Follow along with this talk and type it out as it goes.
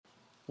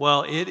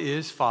Well, it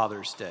is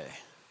Father's Day.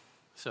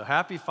 So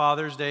happy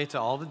Father's Day to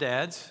all the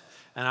dads.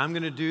 And I'm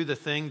going to do the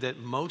thing that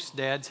most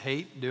dads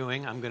hate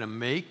doing. I'm going to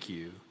make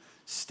you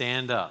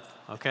stand up,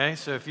 okay?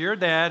 So if you're a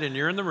dad and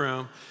you're in the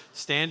room,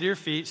 stand to your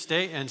feet,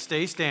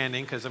 stay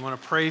standing because I'm going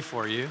to pray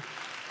for you.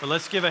 But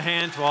let's give a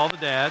hand to all the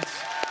dads.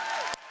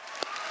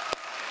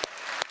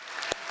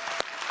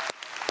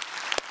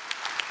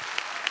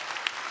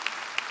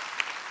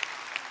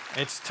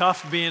 It's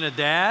tough being a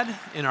dad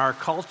in our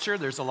culture.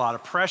 There's a lot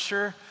of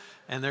pressure,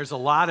 and there's a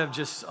lot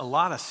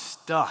of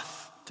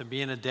stuff to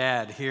being a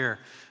dad here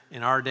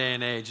in our day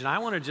and age. And I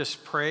want to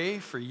just pray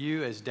for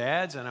you as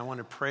dads, and I want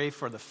to pray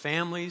for the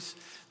families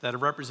that are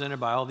represented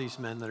by all these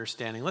men that are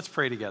standing. Let's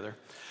pray together.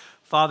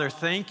 Father,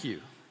 thank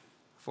you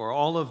for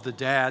all of the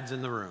dads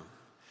in the room.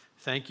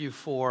 Thank you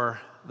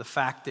for the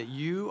fact that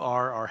you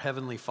are our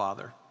Heavenly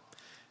Father,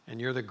 and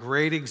you're the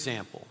great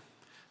example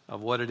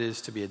of what it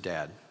is to be a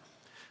dad.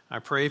 I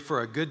pray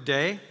for a good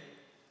day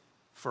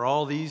for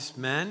all these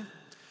men.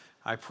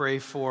 I pray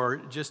for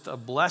just a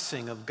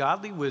blessing of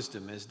godly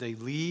wisdom as they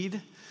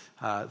lead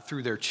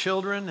through their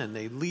children, and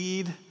they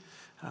lead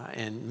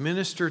and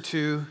minister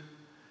to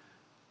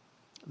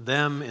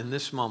them in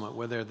this moment,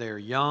 whether they're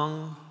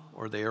young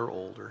or they are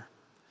older.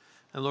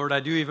 And Lord,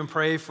 I do even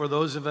pray for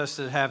those of us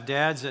that have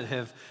dads that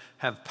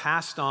have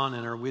passed on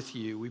and are with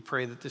you. We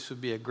pray that this would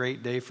be a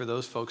great day for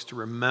those folks to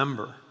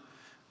remember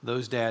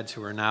those dads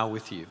who are now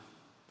with you.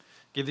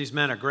 Give these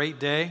men a great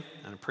day,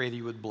 and I pray that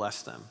you would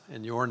bless them.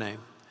 In your name,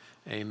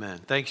 amen.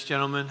 Thanks,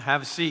 gentlemen.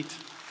 Have a seat.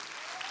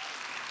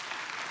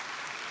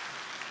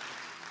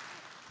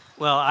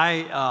 Well,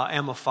 I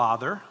am a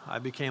father. I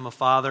became a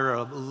father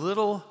a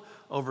little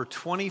over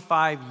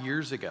 25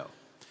 years ago.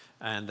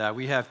 And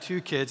we have two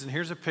kids, and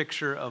here's a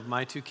picture of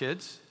my two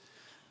kids.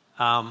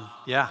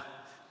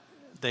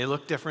 They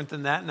look different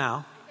than that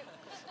now.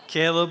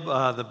 Caleb,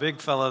 the big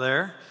fella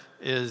there,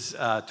 is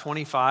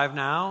 25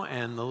 now,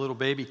 and the little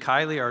baby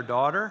Kylie, our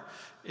daughter,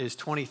 is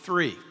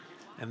 23.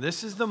 And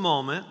this is the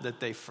moment that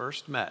they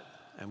first met.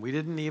 And we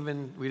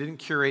didn't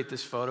curate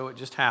this photo. It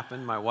just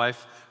happened. My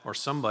wife or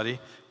somebody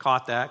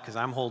caught that because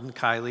I'm holding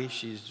Kylie.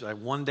 She's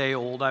 1 day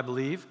old, I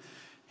believe.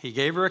 He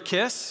gave her a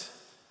kiss,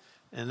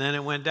 and then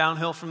it went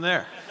downhill from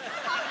there.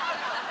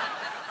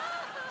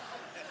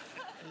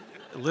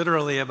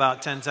 Literally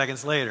about 10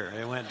 seconds later,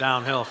 it went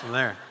downhill from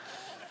there.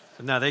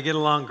 Now, they get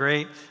along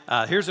great.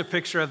 Here's a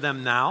picture of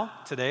them now,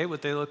 today,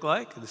 what they look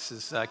like. This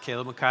is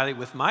Caleb and Kylie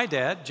with my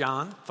dad,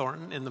 John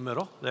Thornton, in the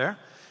middle there.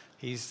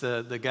 He's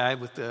the guy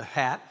with the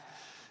hat.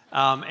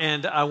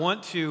 And I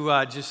want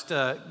to just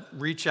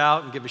reach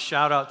out and give a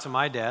shout out to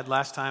my dad.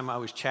 Last time I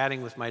was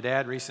chatting with my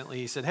dad recently,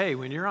 he said, hey,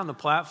 when you're on the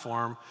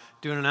platform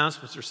doing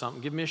announcements or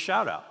something, give me a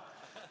shout out.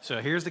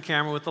 So here's the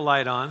camera with the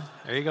light on.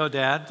 There you go,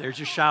 Dad. There's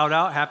your shout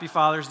out. Happy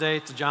Father's Day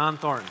to John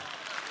Thornton.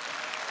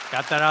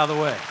 Got that out of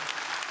the way.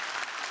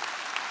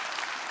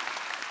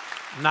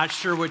 I'm not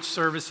sure which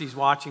service he's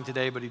watching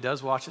today, but he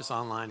does watch us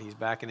online. He's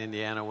back in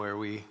Indiana where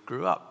we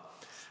grew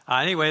up.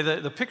 Anyway,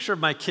 the picture of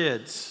my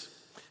kids,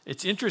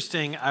 it's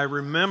interesting. I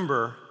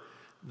remember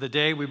the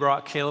day we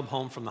brought Caleb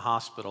home from the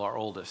hospital, our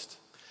oldest.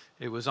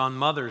 It was on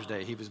Mother's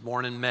Day. He was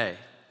born in May.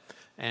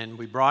 And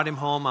we brought him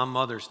home on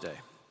Mother's Day.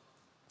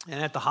 And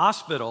at the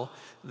hospital,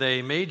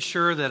 they made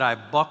sure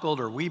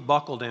that we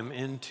buckled him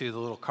into the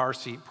little car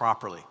seat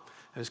properly.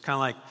 It was kind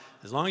of like,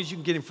 as long as you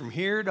can get him from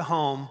here to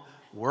home,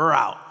 we're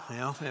out.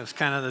 It was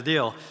kind of the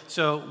deal.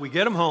 So we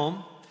get him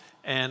home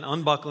and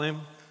unbuckle him,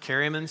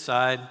 carry him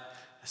inside,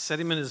 set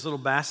him in his little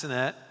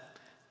bassinet,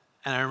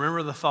 and I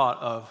remember the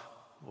thought of,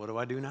 what do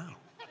I do now?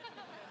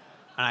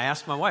 And I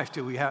asked my wife,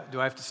 do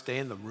I have to stay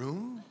in the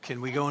room? Can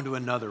we go into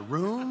another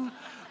room?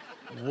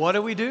 What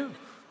do we do?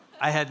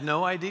 I had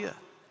no idea.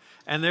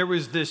 And there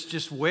was this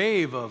just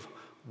wave of,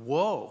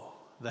 whoa,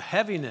 the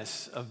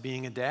heaviness of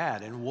being a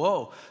dad, and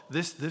whoa,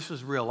 this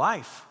was real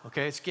life,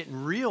 okay? It's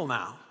getting real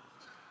now.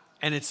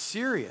 And it's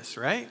serious,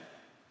 right?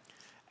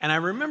 And I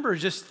remember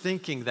just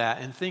thinking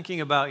that and thinking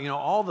about,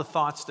 all the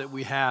thoughts that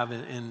we have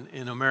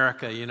in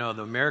America,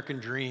 the American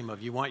dream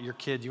of you want your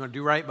kids, you want to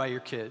do right by your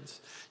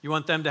kids. You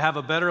want them to have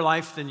a better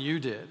life than you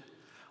did.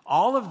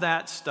 All of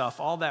that stuff,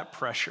 all that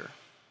pressure.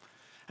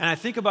 And I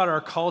think about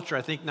our culture,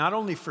 I think not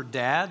only for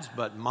dads,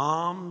 but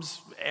moms,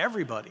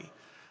 everybody.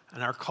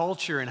 And our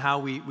culture and how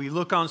we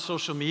look on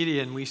social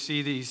media and we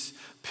see these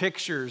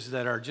pictures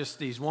that are just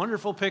these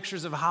wonderful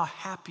pictures of how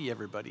happy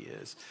everybody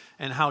is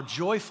and how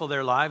joyful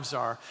their lives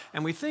are.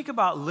 And we think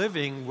about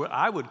living what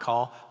I would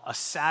call a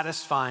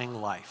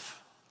satisfying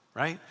life,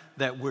 right?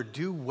 That we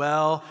do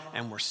well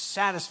and we're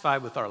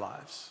satisfied with our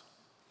lives.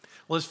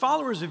 Well, as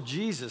followers of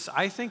Jesus,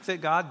 I think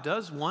that God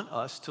does want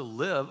us to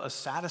live a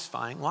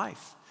satisfying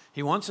life.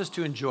 He wants us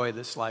to enjoy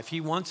this life. He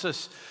wants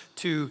us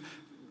to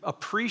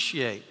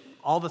appreciate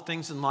all the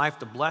things in life,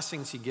 the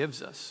blessings he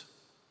gives us.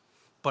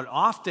 But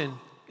often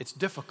it's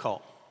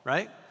difficult,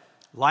 right?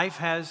 Life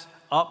has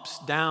ups,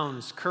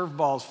 downs,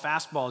 curveballs,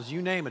 fastballs,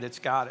 you name it, it's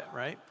got it,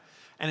 right?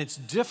 And it's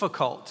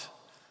difficult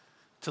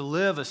to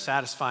live a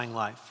satisfying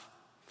life.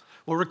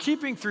 Well, we're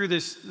keeping through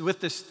this with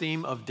this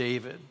theme of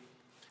David.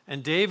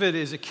 And David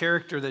is a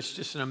character that's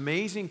just an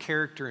amazing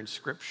character in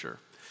Scripture.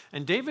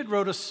 And David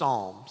wrote a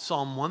psalm,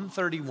 Psalm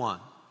 131.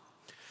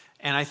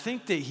 And I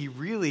think that he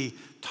really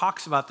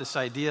talks about this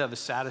idea of a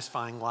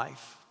satisfying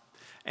life.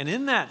 And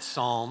in that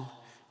psalm,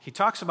 he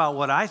talks about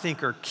what I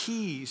think are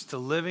keys to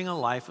living a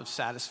life of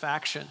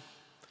satisfaction.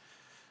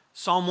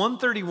 Psalm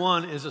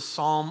 131 is a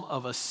psalm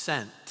of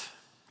ascent,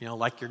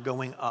 like you're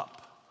going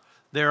up.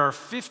 There are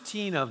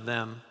 15 of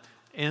them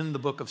in the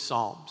book of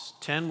Psalms.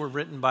 10 were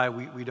written by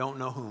we don't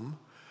know whom.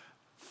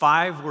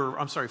 4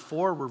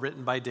 were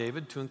written by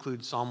David, to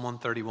include Psalm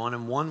 131,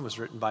 and 1 was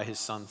written by his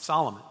son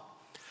Solomon.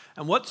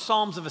 And what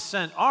Psalms of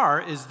Ascent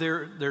are is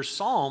they're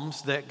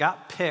psalms that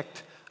got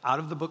picked out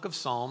of the book of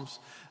Psalms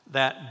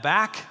that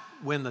back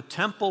when the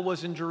temple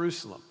was in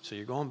Jerusalem, so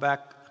you're going back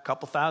a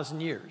couple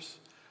thousand years,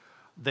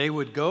 they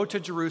would go to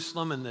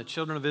Jerusalem and the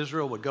children of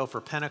Israel would go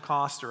for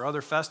Pentecost or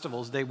other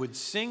festivals. They would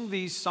sing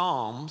these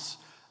psalms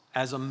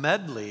as a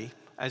medley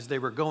as they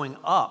were going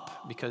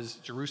up, because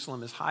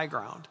Jerusalem is high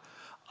ground,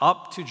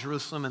 up to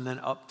Jerusalem and then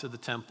up to the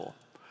temple.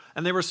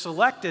 And they were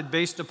selected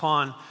based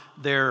upon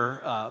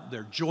their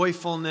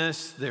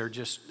joyfulness, their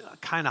just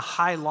kind of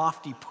high,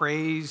 lofty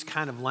praise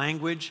kind of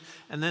language.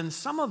 And then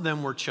some of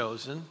them were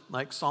chosen,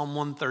 like Psalm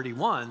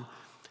 131,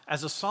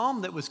 as a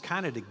psalm that was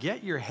kind of to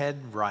get your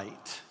head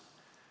right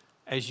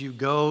as you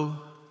go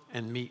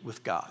and meet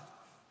with God.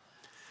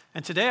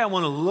 And today I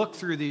want to look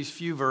through these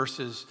few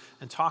verses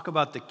and talk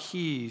about the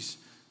keys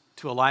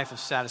to a life of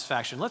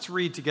satisfaction. Let's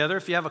read together.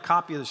 If you have a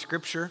copy of the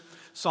scripture,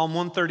 Psalm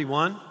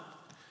 131.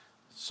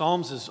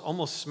 Psalms is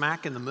almost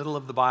smack in the middle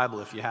of the Bible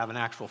if you have an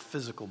actual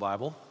physical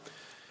Bible.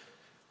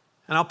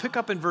 And I'll pick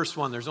up in verse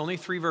 1. There's only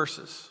 3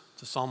 verses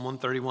to Psalm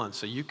 131,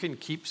 so you can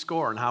keep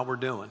score on how we're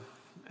doing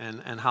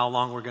and how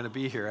long we're going to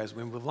be here as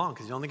we move along,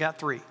 because you only got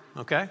 3,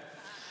 okay?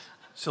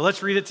 So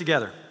let's read it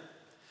together.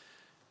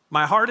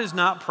 My heart is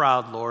not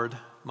proud, Lord.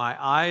 My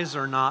eyes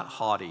are not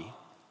haughty.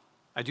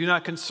 I do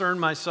not concern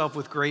myself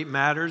with great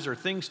matters or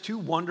things too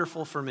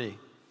wonderful for me,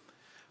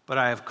 but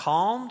I have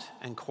calmed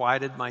and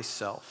quieted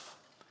myself.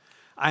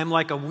 I am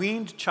like a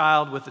weaned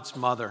child with its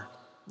mother.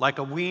 Like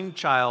a weaned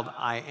child,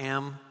 I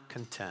am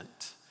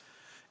content.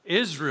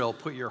 Israel,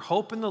 put your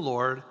hope in the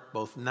Lord,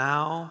 both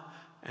now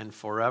and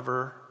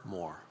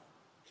forevermore.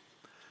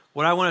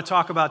 What I want to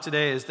talk about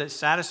today is that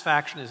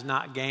satisfaction is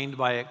not gained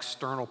by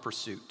external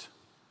pursuit.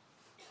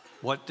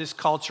 What this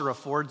culture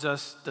affords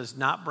us does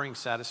not bring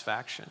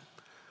satisfaction.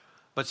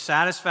 But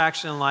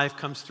satisfaction in life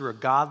comes through a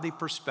godly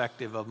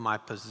perspective of my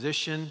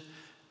position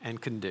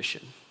and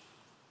condition.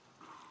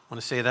 I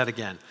want to say that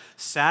again.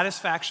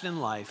 Satisfaction in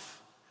life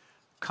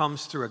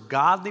comes through a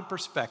godly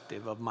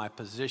perspective of my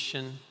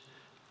position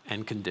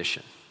and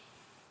condition.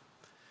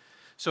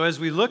 So as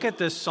we look at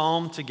this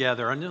psalm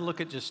together, I'm going to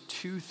look at just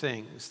 2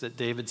 things that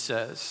David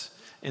says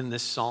in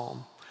this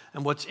psalm.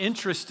 And what's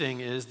interesting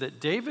is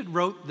that David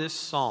wrote this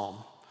psalm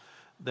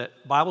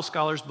that Bible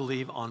scholars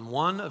believe on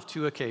one of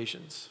 2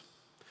 occasions.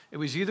 It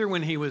was either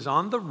when he was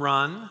on the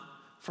run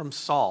from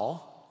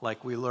Saul,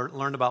 like we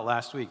learned about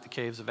last week, the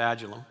caves of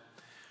Adullam,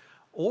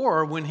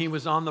 or when he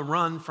was on the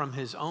run from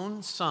his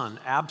own son,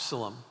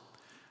 Absalom,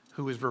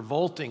 who was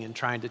revolting and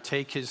trying to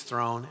take his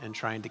throne and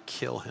trying to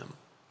kill him.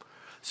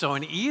 So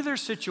in either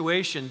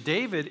situation,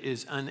 David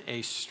is in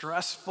a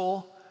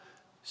stressful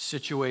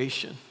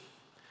situation.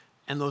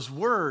 And those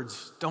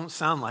words don't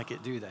sound like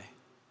it, do they?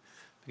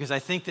 Because I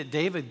think that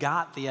David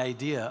got the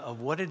idea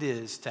of what it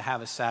is to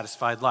have a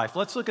satisfied life.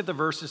 Let's look at the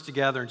verses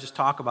together and just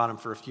talk about them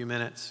for a few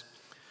minutes.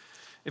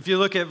 If you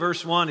look at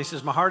verse 1, he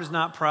says, my heart is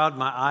not proud,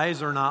 my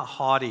eyes are not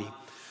haughty.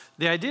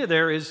 The idea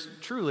there is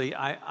truly,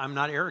 I'm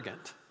not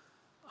arrogant.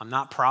 I'm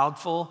not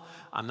proudful.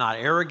 I'm not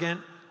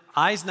arrogant.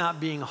 Eyes not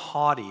being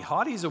haughty.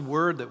 Haughty is a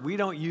word that we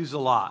don't use a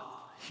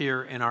lot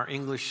here in our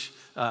English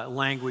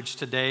language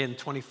today in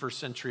 21st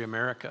century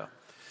America.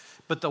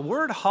 But the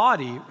word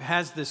haughty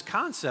has this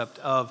concept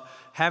of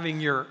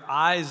having your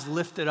eyes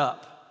lifted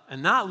up,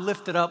 and not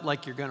lifted up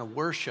like you're going to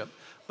worship,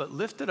 but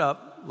lifted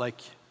up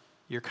like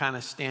you're kind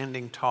of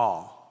standing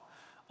tall.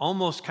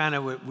 Almost kind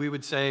of what we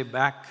would say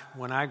back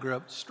when I grew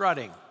up,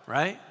 strutting,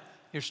 right?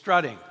 You're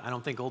strutting. I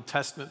don't think Old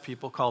Testament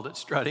people called it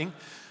strutting.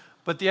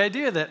 But the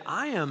idea that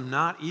I am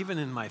not even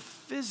in my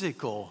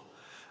physical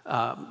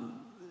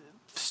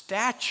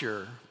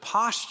stature,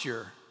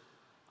 posture,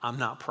 I'm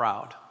not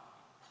proud.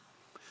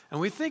 And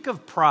we think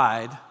of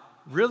pride,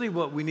 really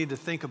what we need to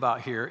think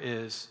about here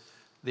is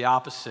the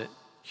opposite,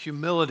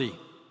 humility.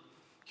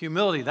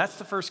 Humility, that's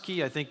the first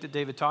key I think that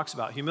David talks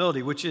about,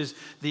 humility, which is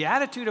the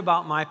attitude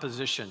about my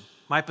position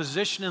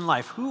in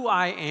life, who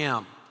I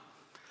am.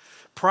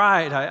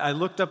 Pride, I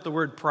looked up the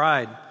word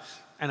pride,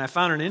 and I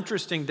found an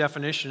interesting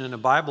definition in a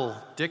Bible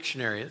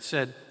dictionary. It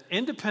said,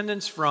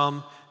 independence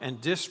from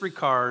and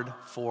disregard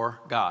for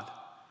God.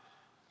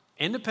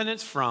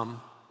 Independence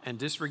from and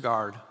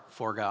disregard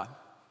for God.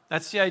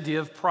 That's the idea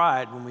of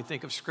pride when we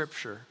think of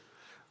Scripture.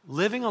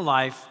 Living a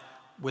life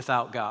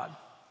without God.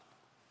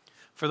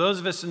 For those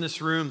of us in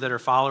this room that are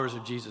followers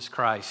of Jesus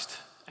Christ,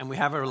 and we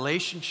have a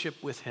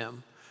relationship with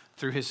Him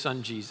through His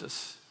Son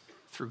Jesus,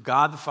 through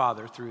God the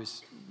Father,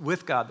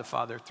 with God the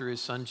Father, through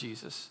his son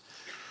Jesus.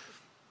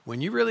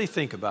 When you really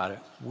think about it,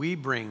 we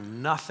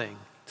bring nothing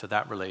to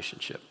that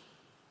relationship.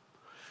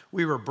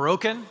 We were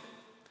broken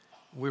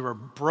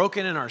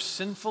in our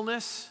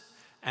sinfulness,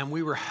 and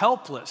we were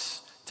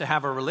helpless to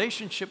have a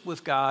relationship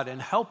with God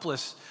and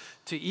helpless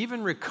to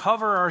even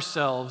recover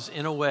ourselves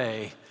in a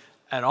way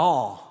at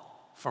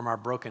all from our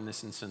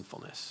brokenness and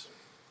sinfulness.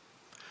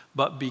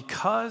 But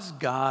because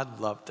God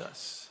loved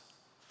us,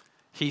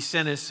 he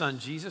sent his son,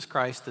 Jesus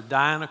Christ, to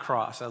die on a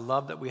cross. I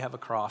love that we have a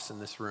cross in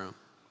this room.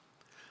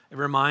 It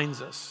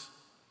reminds us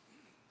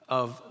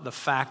of the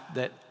fact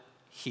that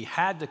he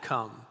had to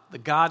come. The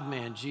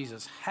God-man,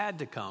 Jesus, had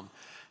to come,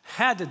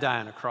 had to die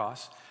on a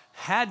cross,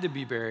 had to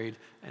be buried,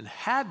 and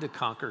had to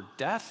conquer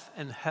death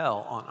and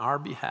hell on our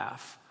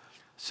behalf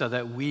so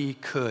that we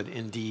could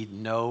indeed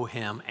know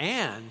him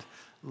and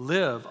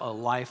live a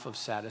life of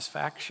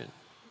satisfaction.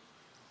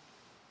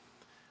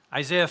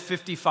 Isaiah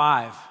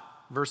 55,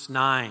 verse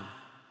 9.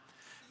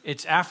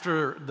 It's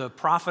after the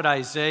prophet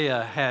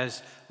Isaiah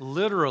has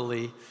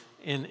literally,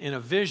 in a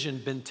vision,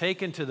 been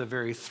taken to the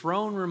very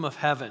throne room of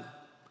heaven,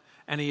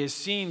 and he has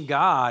seen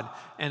God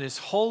and his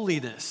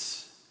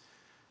holiness.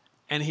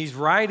 And he's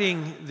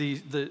writing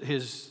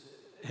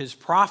his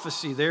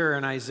prophecy there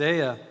in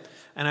Isaiah.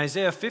 And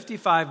Isaiah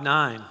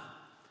 55:9,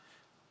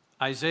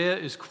 Isaiah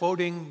is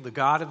quoting the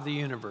God of the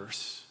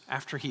universe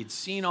after he'd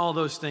seen all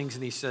those things,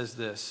 and he says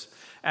this: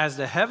 "As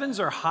the heavens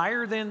are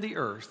higher than the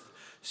earth,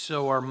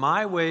 so are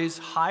my ways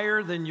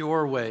higher than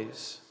your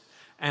ways,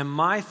 and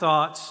my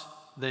thoughts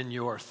than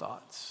your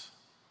thoughts."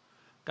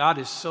 God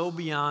is so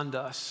beyond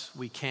us,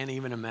 we can't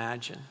even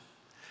imagine.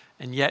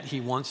 And yet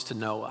he wants to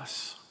know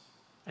us,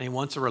 and he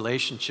wants a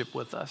relationship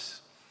with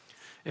us.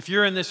 If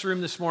you're in this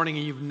room this morning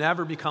and you've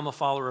never become a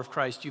follower of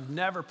Christ, you've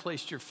never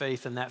placed your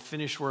faith in that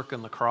finished work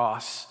on the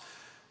cross,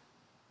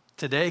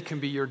 today can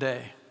be your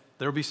day.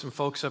 There'll be some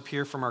folks up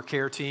here from our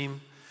care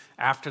team.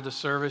 After the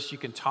service, you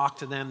can talk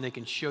to them. They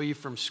can show you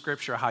from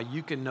Scripture how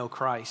you can know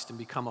Christ and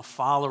become a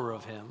follower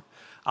of him.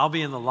 I'll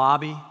be in the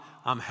lobby.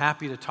 I'm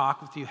happy to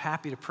talk with you,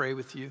 happy to pray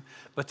with you,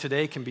 but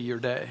today can be your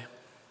day.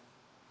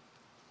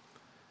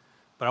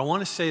 But I want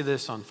to say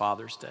this on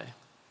Father's Day.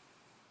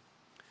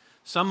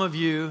 Some of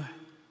you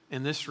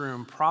in this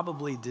room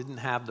probably didn't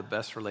have the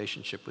best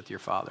relationship with your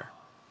father.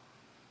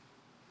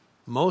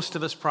 Most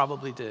of us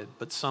probably did,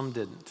 but some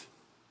didn't.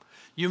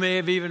 You may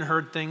have even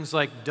heard things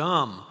like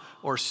dumb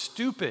or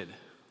stupid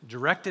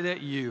directed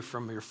at you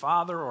from your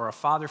father or a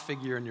father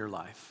figure in your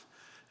life.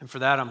 And for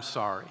that, I'm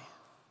sorry.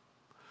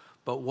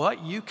 But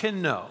what you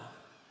can know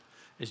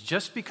is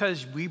just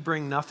because we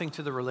bring nothing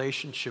to the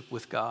relationship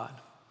with God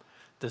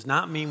does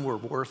not mean we're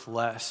worth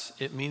less.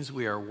 It means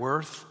we are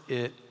worth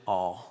it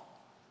all.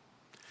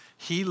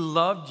 He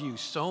loved you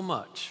so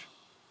much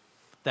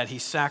that he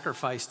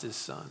sacrificed his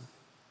son.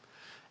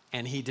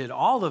 And he did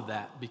all of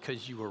that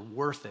because you were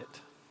worth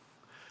it.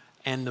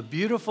 And the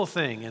beautiful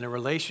thing in a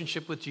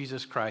relationship with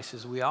Jesus Christ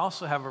is we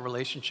also have a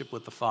relationship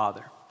with the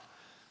Father.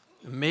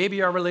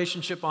 Maybe our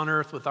relationship on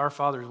earth with our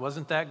fathers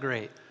wasn't that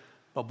great,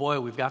 but boy,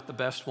 we've got the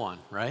best one,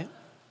 right?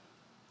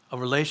 A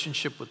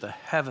relationship with the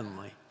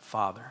heavenly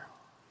Father.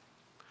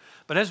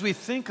 But as we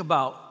think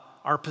about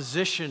our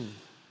position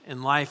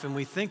in life and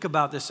we think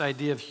about this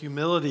idea of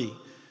humility,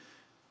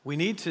 we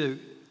need to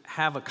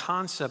have a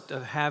concept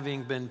of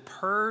having been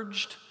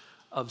purged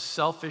of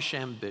selfish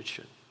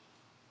ambition.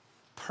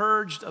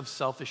 Purged of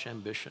selfish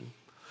ambition.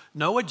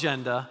 No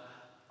agenda,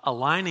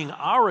 aligning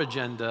our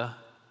agenda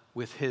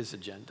with his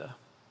agenda.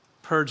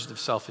 Purged of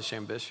selfish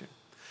ambition.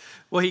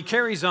 Well, he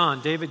carries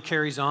on. David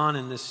carries on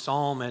in this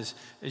psalm, as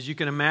you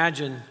can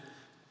imagine,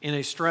 in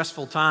a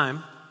stressful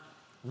time,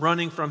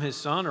 running from his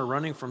son or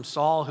running from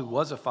Saul, who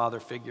was a father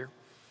figure.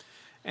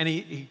 And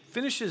he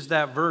finishes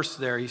that verse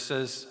there. He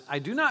says, "I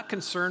do not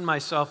concern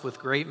myself with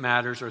great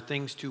matters or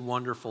things too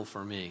wonderful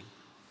for me."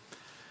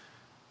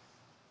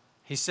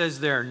 He says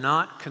they're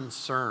not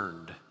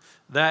concerned.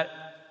 That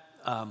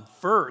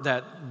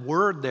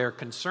word there,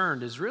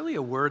 concerned, is really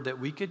a word that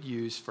we could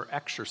use for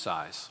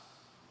exercise.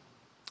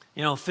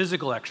 You know,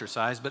 physical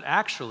exercise, but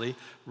actually,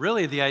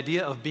 really the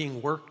idea of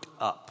being worked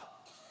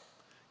up,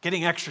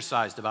 getting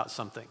exercised about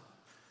something.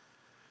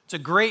 It's a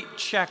great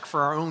check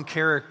for our own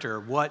character,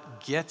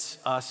 what gets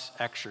us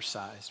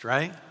exercised,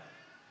 right?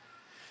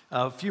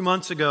 A few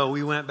months ago,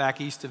 we went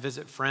back east to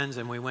visit friends,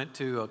 and we went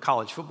to a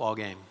college football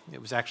game. It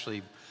was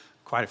actually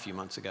quite a few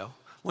months ago.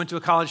 Went to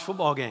a college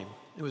football game.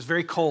 It was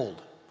very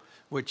cold,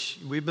 which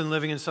we've been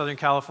living in Southern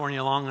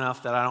California long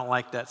enough that I don't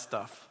like that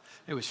stuff.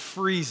 It was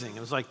freezing. It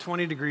was like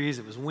 20 degrees.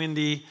 It was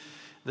windy.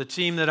 The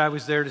team that I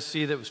was there to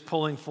see that was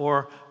pulling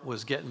for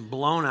was getting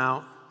blown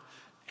out.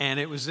 And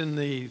it was in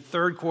the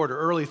third quarter,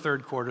 early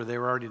third quarter. They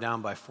were already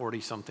down by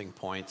 40-something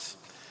points.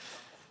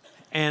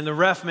 And the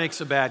ref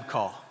makes a bad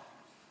call.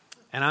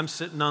 And I'm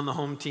sitting on the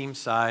home team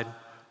side.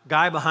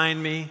 Guy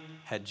behind me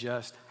had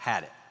just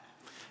had it.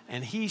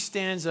 And he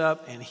stands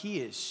up and he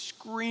is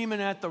screaming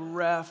at the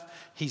ref.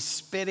 He's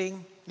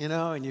spitting,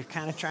 and you're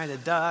kind of trying to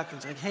duck.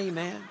 It's like, hey,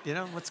 man,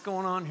 what's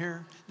going on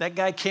here? That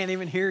guy can't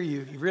even hear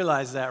you. You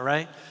realize that,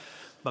 right?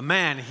 But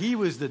man, he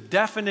was the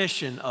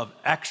definition of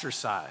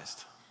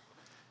exercised.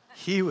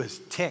 He was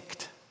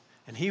ticked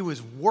and he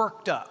was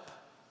worked up.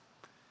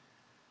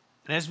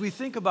 And as we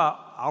think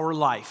about our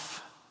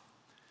life,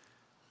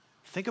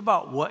 think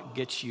about what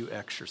gets you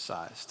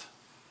exercised.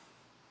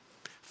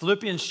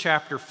 Philippians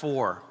chapter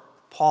 4,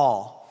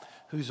 Paul,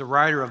 who's a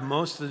writer of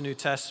most of the New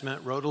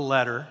Testament, wrote a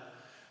letter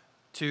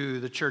to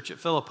the church at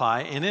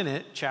Philippi, and in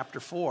it, chapter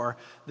 4,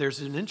 there's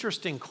an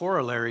interesting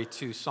corollary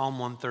to Psalm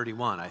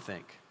 131, I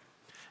think.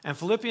 And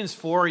Philippians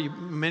 4,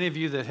 many of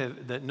you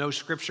that know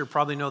Scripture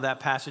probably know that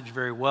passage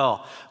very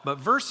well. But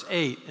verse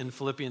 8 in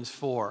Philippians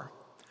 4,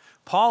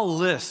 Paul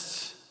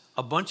lists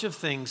a bunch of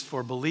things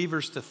for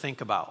believers to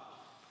think about.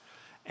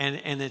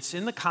 And it's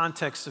in the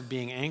context of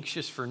being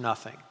anxious for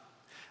nothing.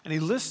 And he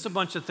lists a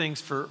bunch of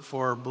things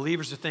for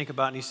believers to think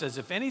about. And he says,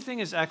 if anything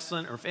is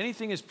excellent or if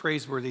anything is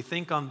praiseworthy,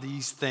 think on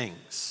these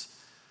things.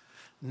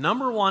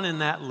 Number one in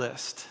that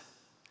list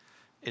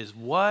is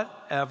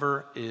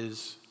whatever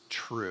is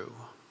true.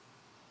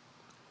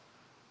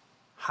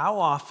 How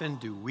often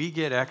do we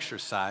get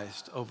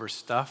exercised over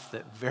stuff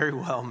that very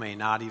well may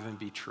not even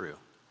be true?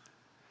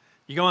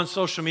 You go on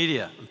social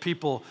media, and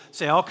people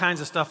say all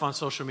kinds of stuff on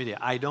social media.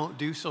 I don't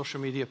do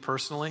social media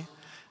personally.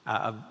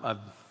 I've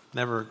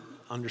never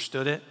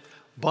understood it.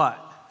 But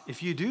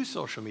if you do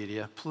social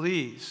media,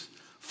 please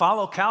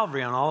follow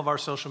Calvary on all of our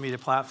social media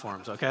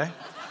platforms, okay?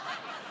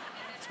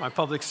 It's my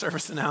public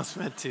service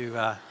announcement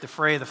to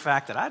defray the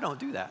fact that I don't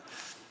do that.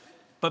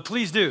 But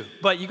please do.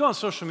 But you go on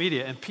social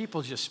media, and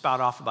people just spout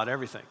off about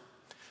everything.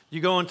 You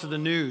go into the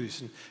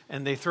news,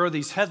 and they throw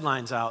these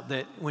headlines out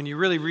that when you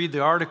really read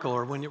the article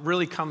or when it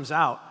really comes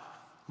out,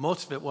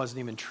 most of it wasn't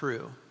even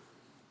true.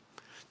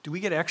 Do we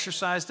get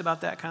exercised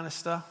about that kind of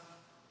stuff?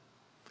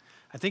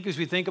 I think as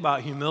we think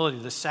about humility,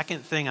 the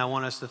second thing I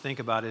want us to think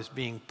about is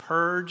being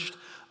purged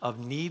of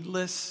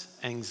needless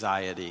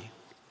anxiety.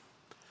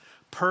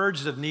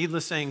 Purged of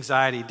needless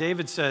anxiety.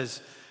 David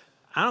says,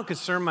 I don't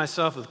concern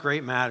myself with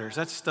great matters.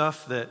 That's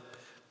stuff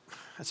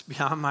that's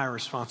beyond my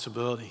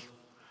responsibility.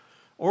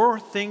 Or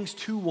things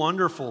too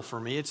wonderful for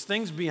me. It's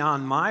things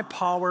beyond my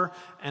power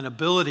and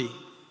ability.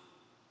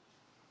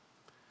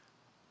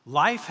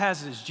 Life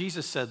has, as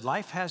Jesus said,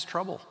 life has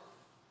trouble.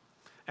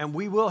 And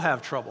we will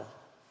have trouble.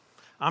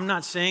 I'm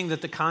not saying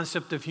that the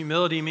concept of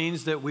humility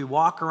means that we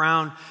walk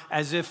around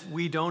as if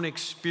we don't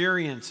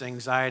experience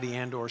anxiety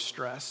and or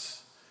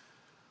stress.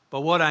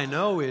 But what I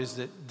know is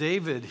that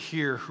David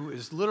here, who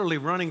is literally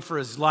running for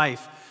his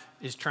life,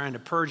 is trying to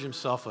purge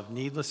himself of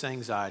needless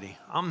anxiety.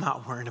 I'm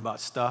not worrying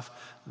about stuff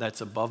that's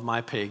above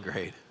my pay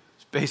grade.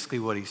 It's basically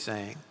what he's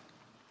saying.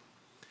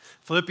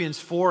 Philippians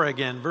 4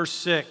 again, verse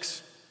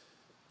 6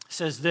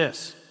 says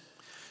this,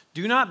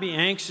 do not be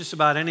anxious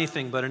about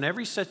anything, but in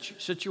every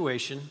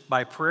situation,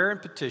 by prayer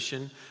and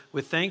petition,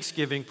 with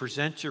thanksgiving,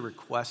 present your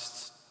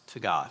requests to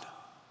God.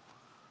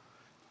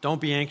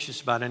 Don't be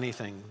anxious about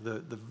anything. The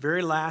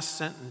very last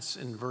sentence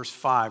in verse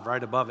 5,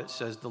 right above it,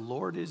 says, the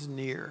Lord is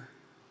near.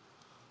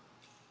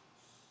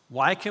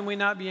 Why can we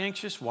not be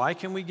anxious? Why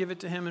can we give it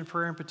to him in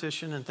prayer and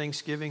petition and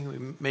thanksgiving?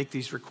 We make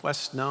these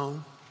requests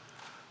known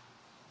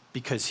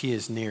because he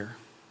is near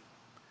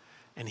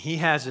and he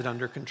has it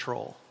under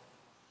control.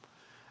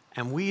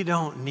 And we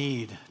don't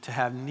need to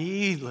have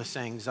needless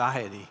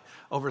anxiety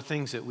over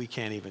things that we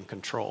can't even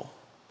control.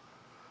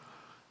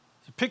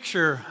 It's a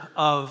picture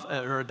of,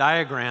 or a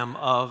diagram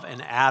of an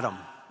atom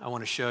I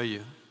want to show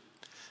you.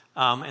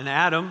 An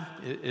atom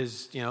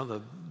is,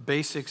 the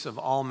basics of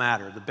all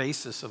matter, the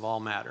basis of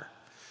all matter.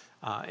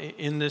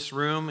 In this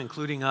room,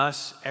 including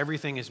us,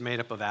 everything is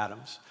made up of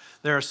atoms.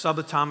 There are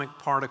subatomic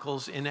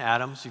particles in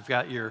atoms. You've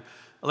got your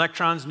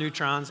electrons,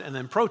 neutrons, and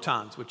then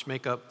protons, which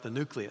make up the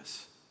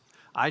nucleus.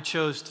 I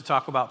chose to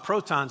talk about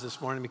protons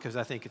this morning because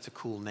I think it's a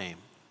cool name.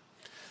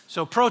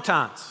 So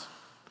protons.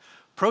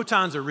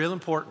 Protons are real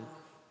important.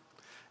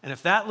 And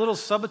if that little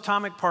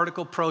subatomic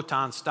particle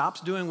proton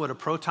stops doing what a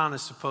proton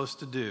is supposed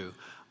to do,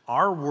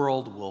 our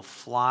world will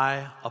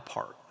fly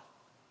apart.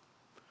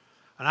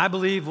 And I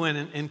believe when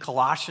in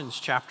Colossians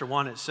chapter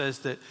 1 it says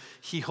that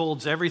he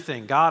holds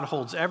everything, God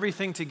holds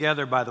everything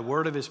together by the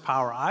word of his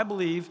power. I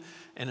believe,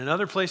 and in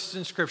other places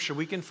in Scripture,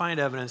 we can find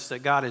evidence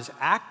that God is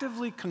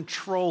actively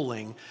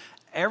controlling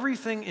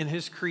everything in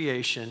his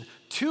creation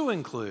to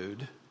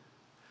include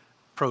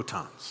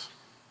protons.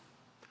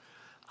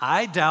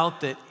 I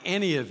doubt that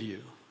any of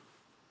you,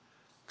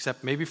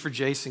 except maybe for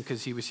Jason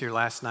because he was here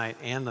last night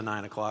and the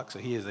 9 o'clock, so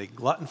he is a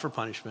glutton for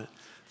punishment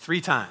 3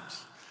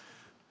 times.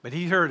 But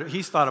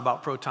he's thought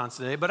about protons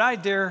today, but I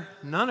dare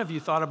none of you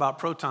thought about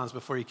protons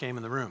before you came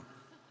in the room.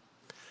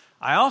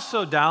 I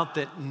also doubt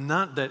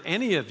that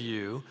any of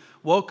you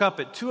woke up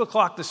at 2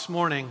 o'clock this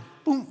morning,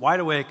 boom, wide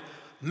awake,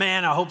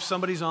 man, I hope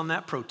somebody's on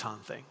that proton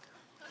thing.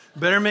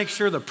 Better make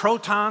sure the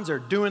protons are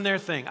doing their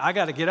thing. I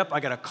got to get up,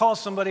 I got to call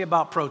somebody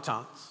about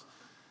protons.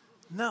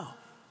 No,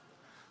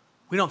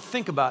 we don't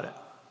think about it.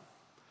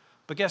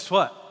 But guess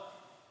what?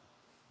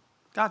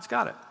 God's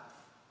got it.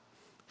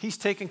 He's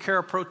taking care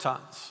of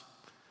protons.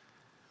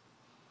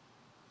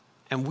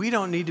 And we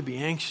don't need to be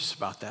anxious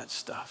about that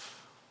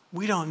stuff.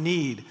 We don't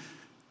need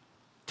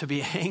to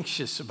be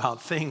anxious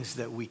about things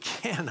that we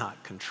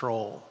cannot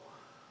control.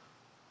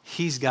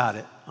 He's got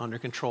it under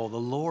control. The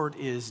Lord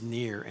is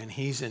near, and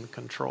he's in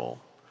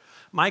control.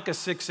 Micah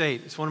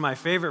 6:8, it's one of my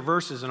favorite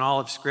verses in all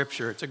of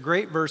Scripture. It's a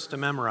great verse to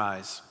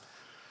memorize.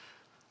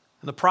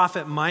 And the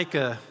prophet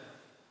Micah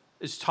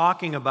is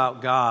talking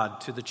about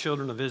God to the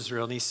children of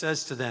Israel, and he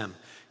says to them,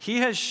 "He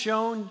has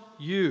shown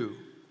you,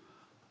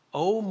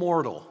 O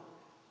mortal."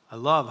 I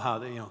love how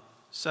they,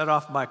 set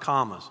off by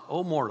commas.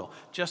 O mortal.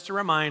 Just a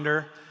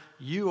reminder,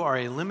 you are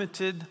a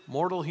limited,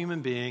 mortal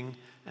human being,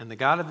 and the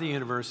God of the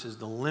universe is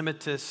the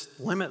limitless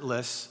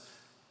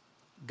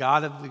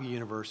God of the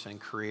universe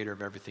and creator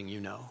of everything you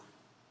know.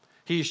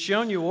 He has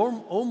shown you,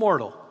 O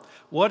mortal,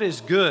 what is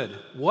good.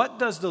 What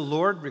does the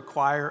Lord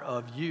require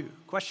of you?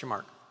 Question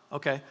mark.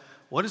 Okay,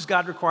 what does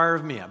God require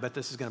of me? I bet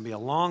this is going to be a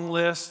long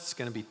list. It's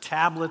going to be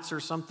tablets or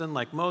something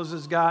like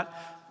Moses got.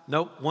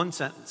 Nope, one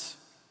sentence.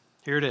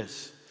 Here it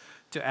is.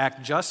 To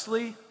act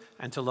justly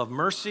and to love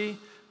mercy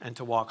and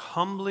to walk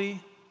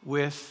humbly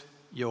with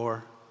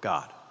your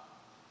God.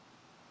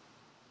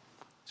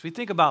 So we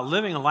think about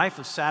living a life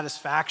of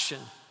satisfaction.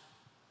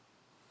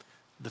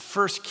 The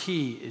first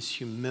key is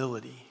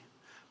humility,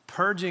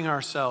 purging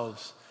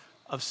ourselves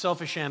of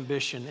selfish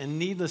ambition and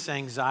needless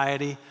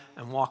anxiety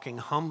and walking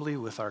humbly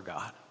with our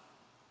God.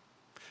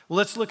 Well,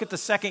 let's look at the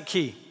second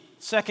key.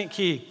 Second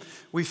key,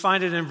 we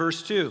find it in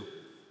verse 2,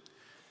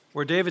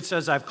 where David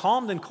says, "I've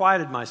calmed and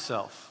quieted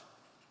myself."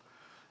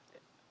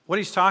 What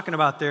he's talking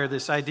about there,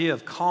 this idea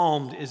of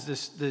calmed, is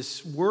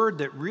this word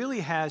that really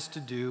has to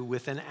do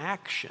with an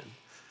action.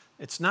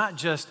 It's not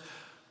just,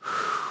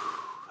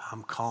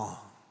 I'm calm.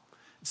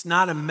 It's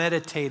not a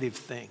meditative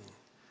thing.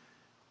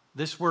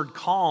 This word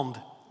calmed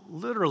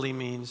literally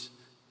means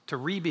to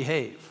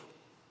rebehave.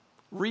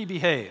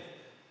 Rebehave.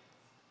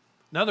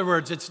 In other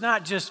words, it's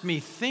not just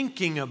me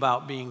thinking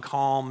about being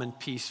calm and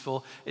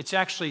peaceful. It's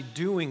actually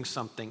doing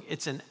something.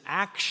 It's an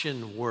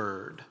action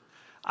word.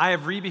 I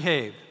have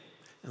rebehaved.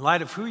 In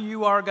light of who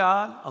you are,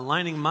 God,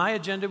 aligning my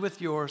agenda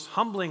with yours,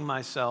 humbling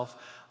myself,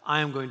 I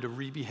am going to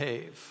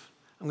rebehave.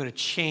 I'm going to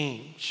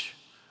change.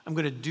 I'm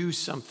going to do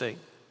something.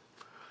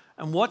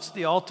 And what's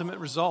the ultimate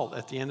result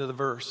at the end of the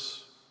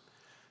verse?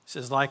 It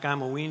says, like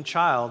I'm a weaned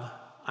child,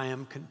 I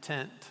am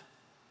content.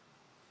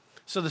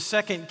 So the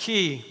second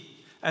key,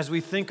 as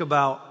we think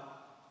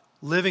about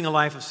living a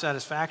life of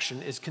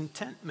satisfaction, is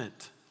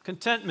contentment.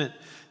 Contentment.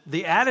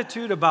 The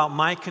attitude about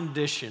my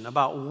condition,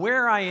 about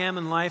where I am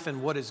in life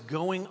and what is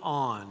going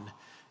on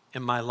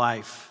in my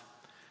life.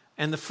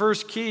 And the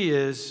first key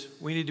is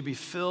we need to be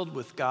filled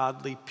with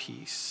godly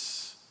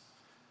peace.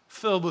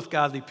 Filled with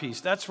godly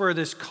peace. That's where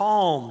this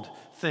calmed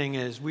thing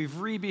is. We've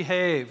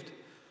rebehaved.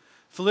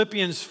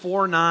 Philippians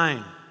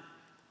 4:9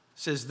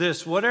 says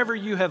this, "Whatever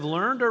you have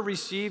learned or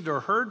received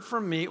or heard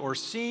from me or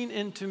seen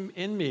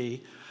in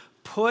me,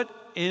 put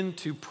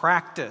into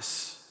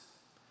practice.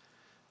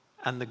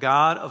 And the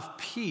God of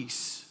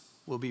peace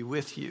will be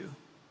with you."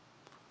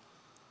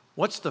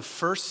 What's the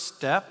first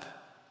step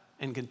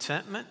in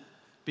contentment?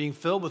 Being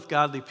filled with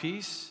godly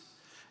peace?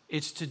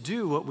 It's to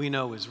do what we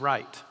know is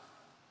right.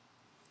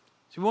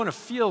 So we want to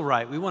feel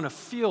right. We want to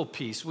feel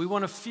peace. We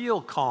want to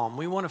feel calm.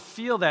 We want to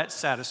feel that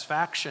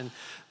satisfaction.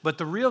 But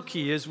the real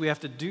key is we have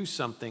to do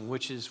something,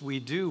 which is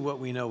we do what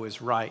we know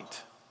is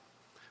right.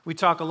 We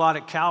talk a lot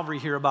at Calvary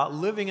here about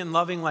living and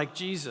loving like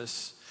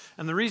Jesus.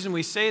 And the reason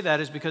we say that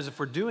is because if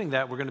we're doing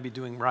that, we're going to be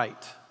doing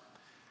right.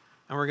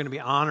 And we're going to be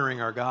honoring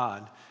our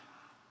God.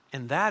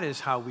 And that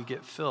is how we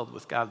get filled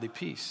with godly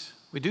peace.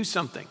 We do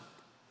something.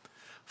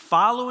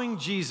 Following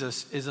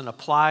Jesus is an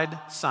applied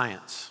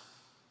science.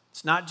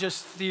 It's not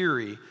just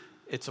theory,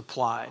 it's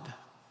applied.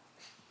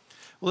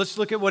 Well, let's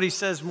look at what he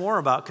says more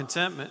about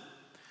contentment.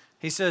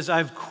 He says,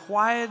 I've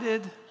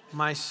quieted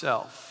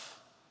myself.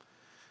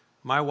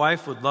 My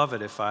wife would love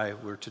it if I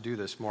were to do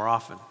this more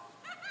often.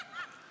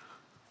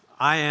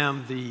 I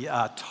am the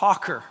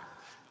talker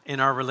in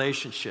our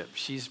relationship.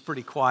 She's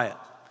pretty quiet,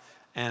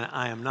 and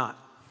I am not.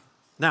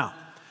 Now,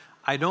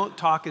 I don't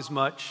talk as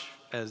much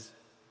as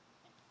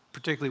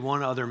particularly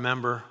one other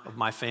member of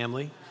my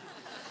family.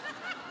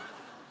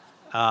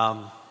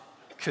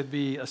 Could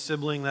be a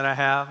sibling that I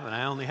have, and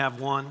I only have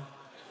one.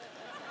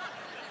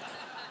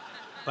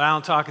 But I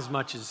don't talk as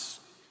much as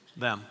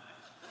them.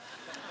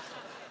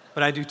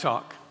 But I do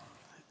talk.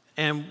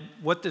 And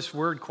what this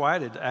word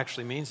quieted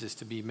actually means is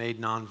to be made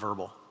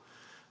nonverbal.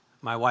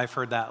 My wife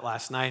heard that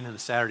last night on a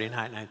Saturday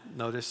night, and I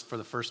noticed for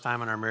the first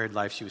time in our married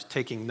life, she was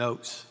taking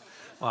notes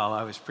while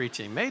I was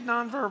preaching. Made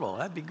nonverbal,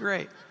 that'd be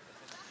great.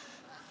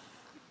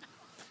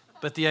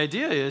 But the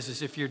idea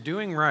is if you're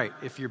doing right,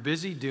 if you're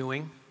busy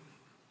doing,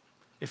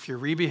 if you're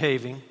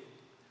rebehaving,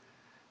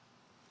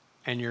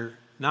 and you're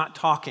not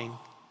talking,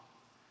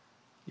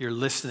 you're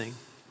listening.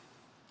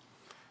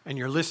 And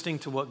you're listening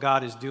to what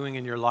God is doing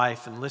in your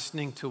life and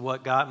listening to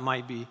what God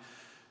might be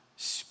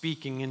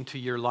speaking into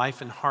your life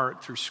and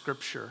heart through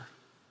Scripture.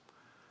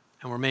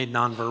 And we're made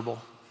nonverbal.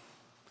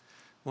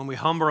 When we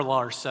humble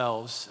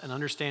ourselves and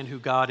understand who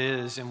God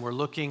is, and we're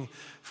looking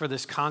for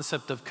this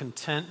concept of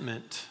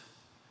contentment,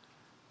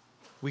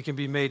 We can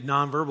be made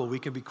nonverbal. We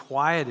can be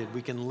quieted.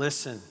 We can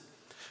listen.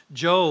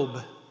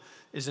 Job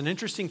is an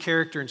interesting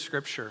character in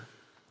Scripture.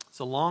 It's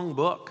a long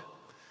book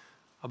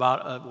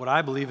about what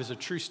I believe is a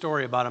true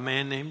story about a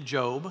man named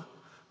Job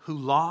who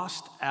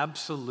lost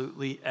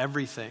absolutely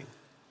everything.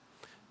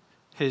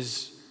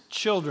 His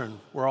children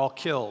were all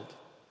killed.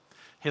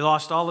 He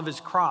lost all of his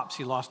crops.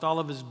 He lost all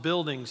of his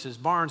buildings, his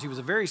barns. He was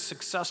a very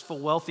successful,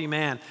 wealthy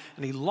man,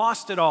 and he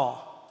lost it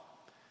all.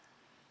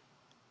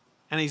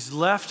 And he's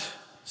left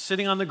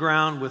sitting on the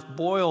ground with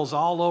boils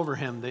all over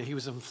him. That he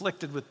was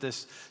inflicted with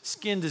this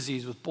skin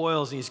disease with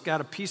boils, and he's got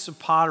a piece of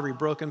pottery,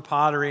 broken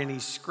pottery, and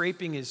he's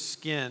scraping his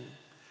skin.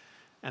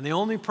 And the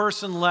only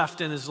person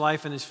left in his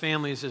life and his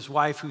family is his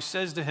wife, who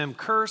says to him,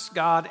 "Curse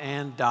God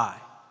and die."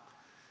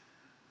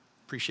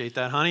 Appreciate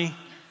that, honey.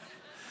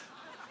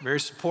 Very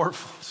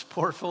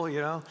supportful,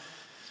 you know.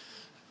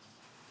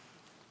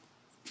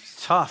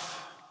 It's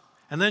tough.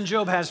 And then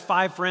Job has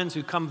 5 friends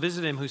who come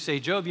visit him who say,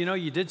 "Job, you know,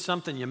 you did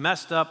something, you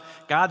messed up,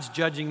 God's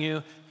judging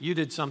you, you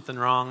did something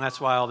wrong, that's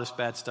why all this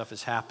bad stuff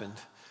has happened."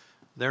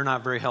 They're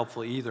not very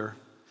helpful either.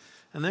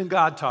 And then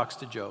God talks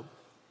to Job.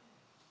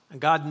 And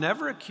God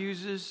never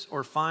accuses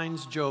or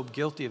finds Job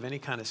guilty of any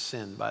kind of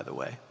sin, by the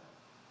way.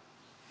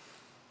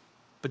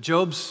 But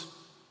Job's,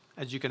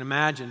 as you can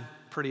imagine,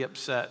 pretty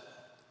upset.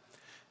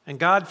 And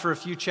God, for a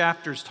few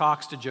chapters,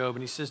 talks to Job,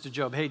 and he says to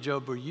Job, "Hey,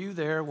 Job, were you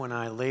there when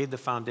I laid the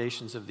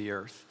foundations of the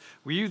earth?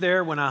 Were you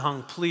there when I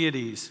hung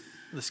Pleiades,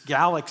 this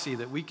galaxy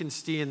that we can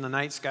see in the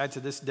night sky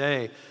to this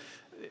day?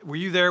 Were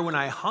you there when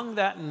I hung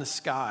that in the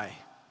sky?"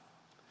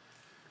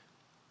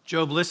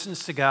 Job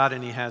listens to God,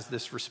 and he has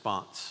this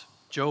response.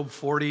 Job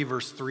 40,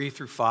 verse 3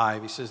 through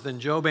 5, he says, "Then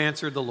Job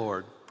answered the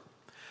Lord,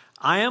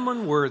 'I am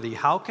unworthy.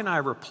 How can I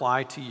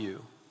reply to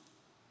you?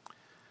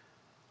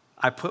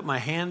 I put my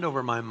hand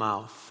over my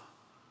mouth.'"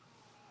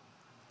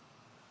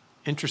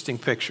 Interesting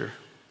picture.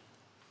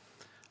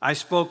 "I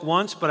spoke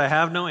once, but I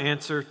have no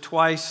answer.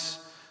 Twice,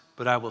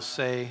 but I will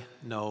say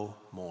no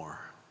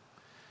more."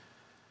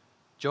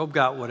 Job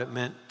got what it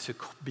meant to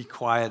be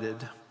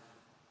quieted,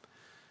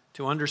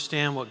 to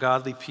understand what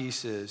godly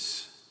peace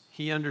is.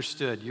 He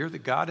understood, you're the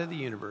God of the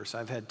universe.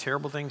 I've had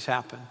terrible things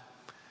happen,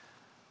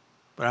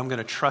 but I'm going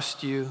to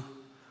trust you.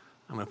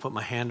 I'm going to put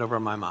my hand over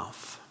my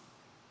mouth,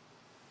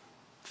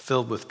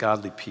 filled with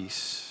godly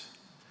peace.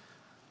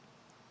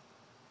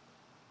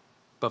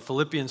 But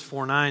Philippians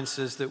 4:9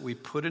 says that we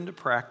put into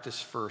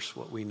practice first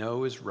what we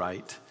know is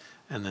right,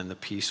 and then the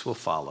peace will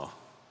follow.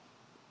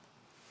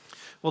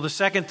 Well, the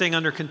second thing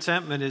under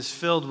contentment is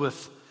filled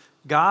with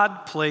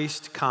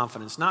God-placed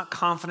confidence. Not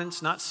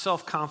confidence, not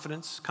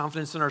self-confidence,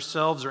 confidence in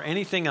ourselves or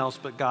anything else,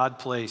 but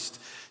God-placed.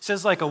 It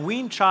says, like a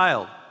weaned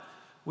child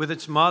with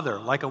its mother,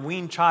 like a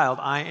weaned child,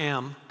 I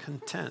am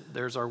content.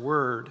 There's our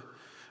word.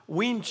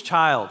 Weaned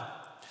child.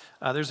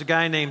 There's a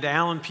guy named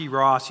Alan P.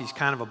 Ross. He's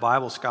kind of a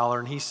Bible scholar,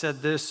 and he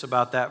said this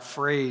about that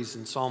phrase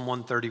in Psalm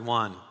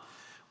 131.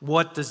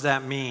 What does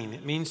that mean?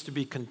 It means to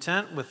be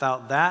content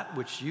without that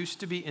which used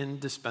to be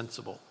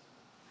indispensable.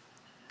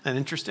 Isn't that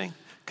interesting?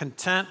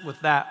 Content with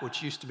that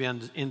which used to be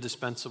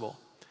indispensable.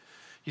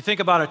 You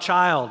think about a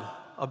child,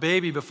 a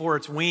baby before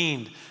it's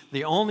weaned.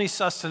 The only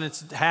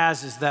sustenance it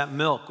has is that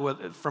milk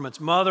from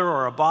its mother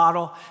or a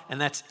bottle, and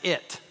that's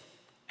it.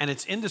 And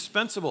it's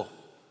indispensable.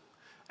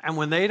 And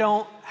when they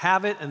don't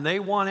have it and they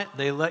want it,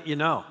 they let you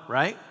know,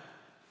 right?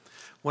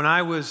 When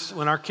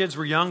our kids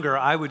were younger,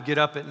 I would get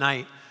up at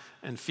night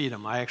and feed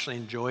them. I actually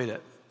enjoyed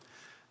it.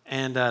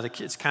 And the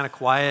kid's kind of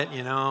quiet,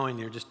 you know, and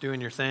you're just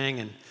doing your thing.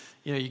 And,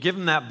 you know, you give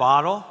them that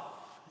bottle,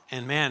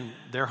 and man,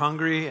 they're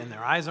hungry and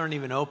their eyes aren't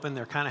even open.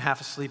 They're kind of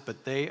half asleep,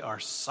 but they are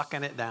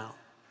sucking it down.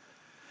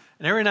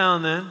 And every now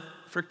and then,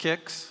 for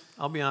kicks,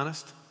 I'll be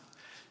honest,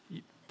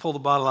 you pull the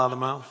bottle out of the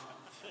mouth,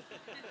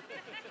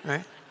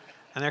 right?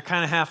 And they're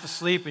kind of half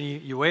asleep, and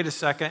you wait a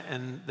second,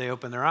 and they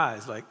open their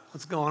eyes like,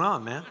 what's going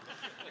on, man?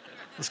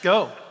 Let's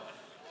go.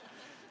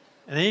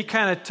 And then you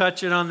kind of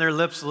touch it on their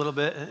lips a little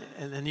bit,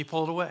 and then you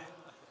pull it away.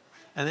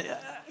 And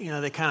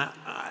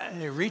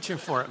they're reaching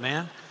for it,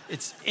 man.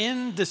 It's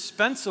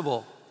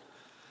indispensable.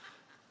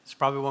 It's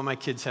probably why my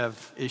kids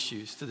have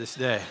issues to this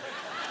day.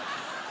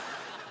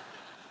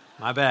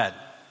 My bad.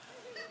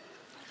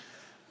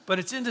 But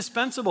it's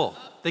indispensable.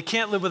 They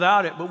can't live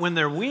without it. But when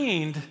they're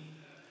weaned,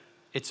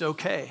 it's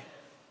okay.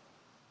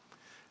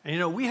 And you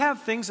know, we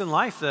have things in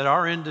life that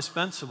are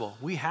indispensable.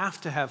 We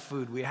have to have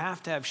food. We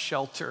have to have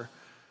shelter.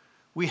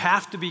 We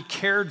have to be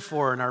cared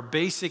for in our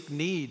basic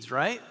needs,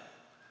 right?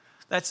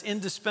 That's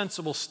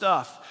indispensable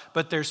stuff.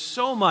 But there's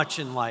so much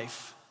in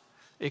life,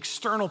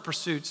 external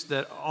pursuits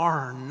that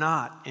are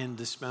not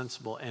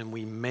indispensable, and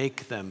we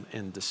make them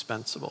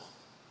indispensable.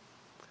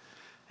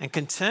 And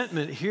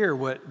contentment here,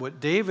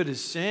 what David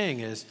is saying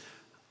is,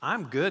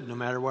 I'm good no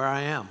matter where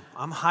I am.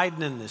 I'm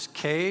hiding in this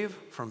cave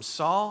from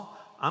Saul.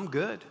 I'm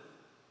good.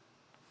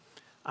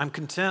 I'm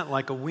content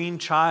like a weaned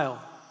child.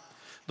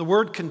 The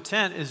word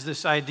content is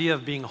this idea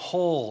of being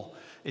whole.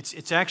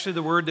 It's actually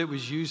the word that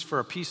was used for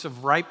a piece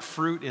of ripe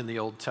fruit in the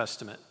Old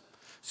Testament.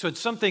 So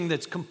it's something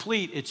that's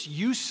complete, it's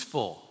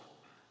useful,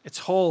 it's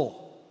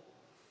whole.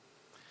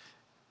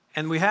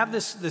 And we have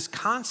this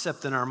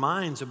concept in our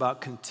minds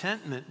about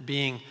contentment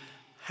being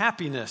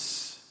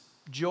happiness,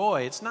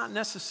 joy. It's not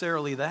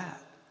necessarily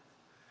that.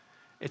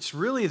 It's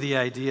really the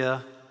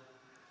idea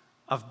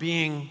of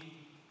being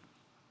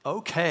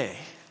okay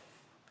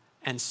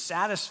and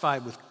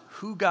satisfied with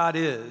who God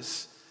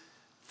is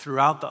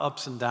throughout the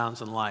ups and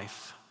downs in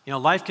life. You know,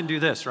 life can do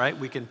this, right?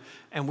 We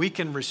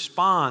can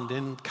respond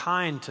in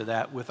kind to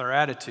that with our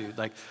attitude.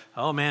 Like,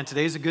 oh man,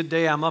 today's a good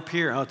day, I'm up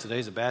here. Oh,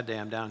 today's a bad day,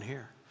 I'm down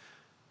here.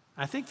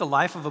 I think the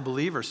life of a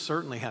believer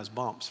certainly has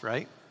bumps,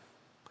 right?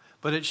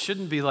 But it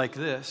shouldn't be like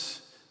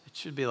this. It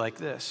should be like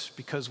this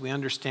because we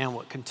understand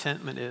what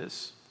contentment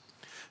is.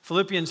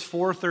 Philippians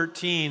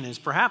 4:13 is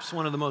perhaps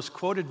one of the most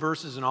quoted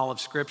verses in all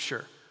of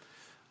Scripture.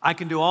 I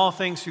can do all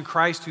things through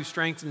Christ who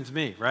strengthens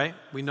me, right?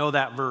 We know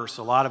that verse.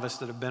 A lot of us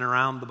that have been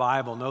around the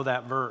Bible know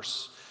that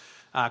verse.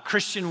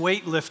 Christian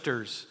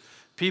weightlifters,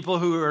 people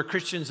who are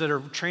Christians that are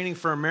training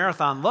for a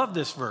marathon, love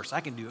this verse. I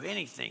can do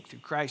anything through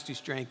Christ who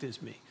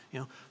strengthens me. You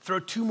know, throw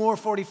 2 more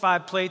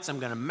 45 plates. I'm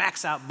going to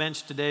max out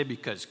bench today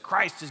because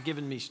Christ has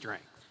given me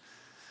strength.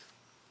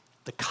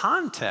 The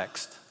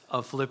context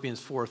of Philippians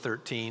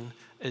 4:13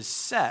 is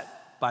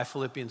set by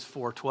Philippians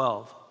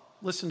 4:12.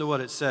 Listen to what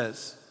it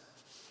says.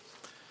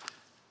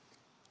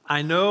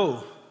 I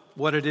know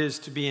what it is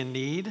to be in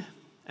need,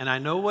 and I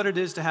know what it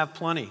is to have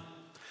plenty.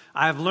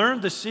 I have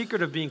learned the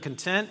secret of being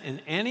content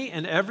in any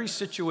and every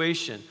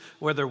situation,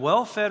 whether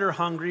well-fed or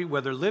hungry,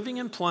 whether living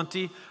in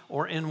plenty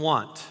or in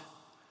want.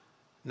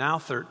 Now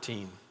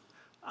 13,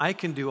 I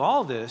can do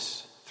all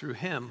this through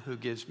him who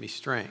gives me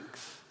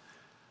strength.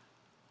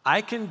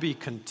 I can be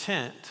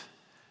content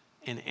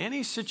in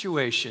any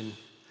situation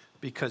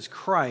because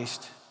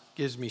Christ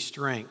gives me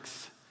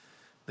strength.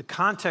 The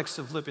context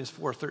of Philippians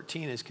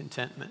 4:13 is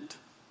contentment,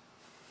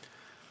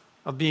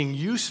 of being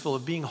useful,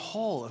 of being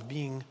whole, of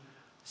being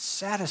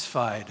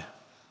satisfied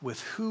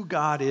with who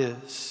God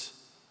is.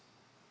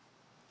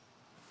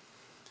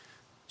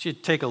 You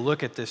take a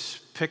look at this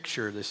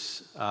picture,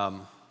 this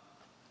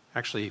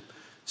actually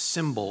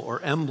symbol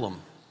or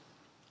emblem.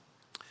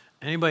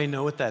 Anybody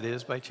know what that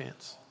is by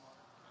chance?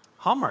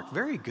 Hallmark,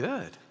 very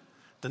good.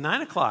 The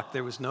 9 o'clock,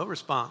 there was no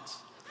response.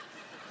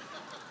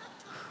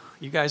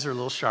 You guys are a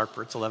little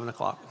sharper, it's 11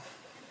 o'clock.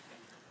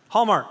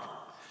 Hallmark.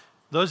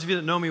 Those of you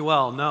that know me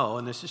well know,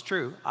 and this is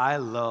true, I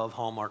love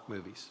Hallmark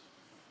movies.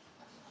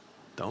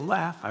 Don't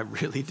laugh, I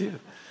really do.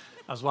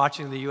 I was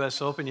watching the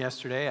U.S. Open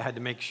yesterday. I had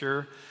to make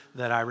sure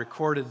that I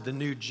recorded the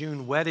new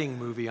June wedding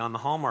movie on the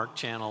Hallmark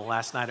Channel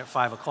last night at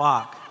 5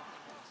 o'clock.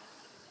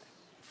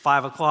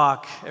 5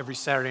 o'clock every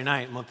Saturday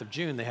night, month of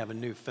June, they have a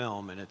new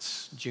film, and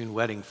it's June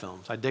wedding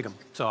films. I dig them.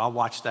 So I'll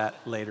watch that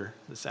later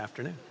this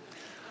afternoon.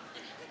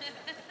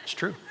 It's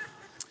true.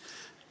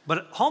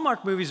 But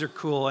Hallmark movies are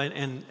cool,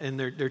 and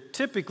they're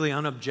typically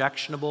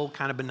unobjectionable,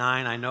 kind of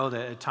benign. I know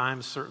that at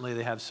times, certainly,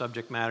 they have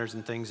subject matters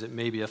and things that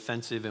may be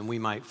offensive and we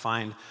might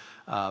find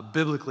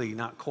biblically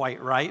not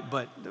quite right,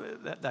 but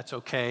that's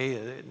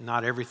okay.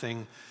 Not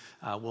everything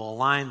will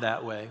align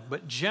that way.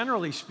 But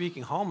generally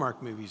speaking,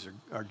 Hallmark movies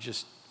are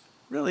just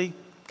really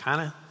kind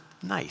of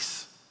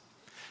nice.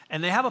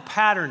 And they have a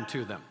pattern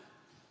to them.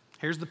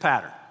 Here's the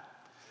pattern.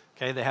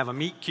 Okay, they have a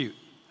meet cute,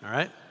 all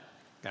right?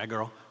 Guy,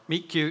 girl,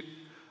 meet cute.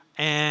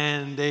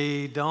 And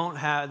they don't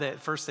have,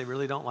 at first they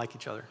really don't like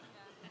each other.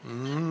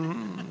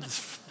 It's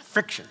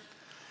friction.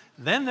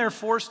 Then they're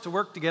forced to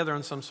work together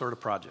on some sort of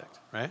project,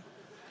 right?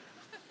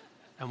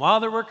 And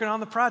while they're working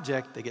on the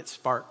project, they get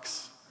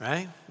sparks,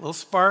 right? A little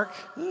spark,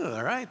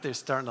 all right, they're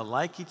starting to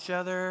like each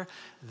other.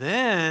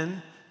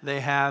 Then they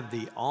have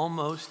the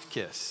almost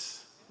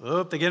kiss.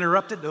 Oh, they get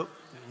interrupted. Oh.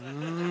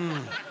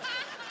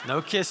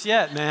 No kiss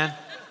yet, man.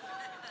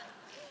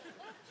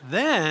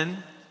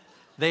 Then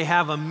they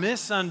have a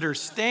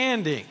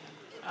misunderstanding.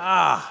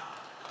 And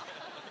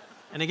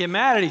they get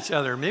mad at each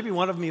other. Maybe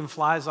one of them even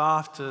flies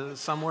off to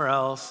somewhere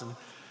else. And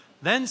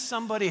then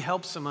somebody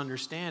helps them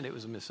understand it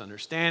was a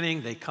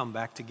misunderstanding. They come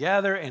back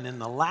together. And in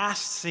the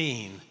last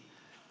scene,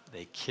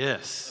 they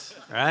kiss,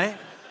 right?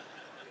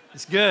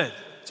 It's good.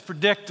 It's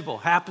predictable.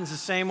 Happens the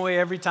same way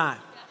every time.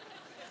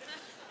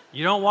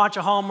 You don't watch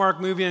a Hallmark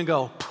movie and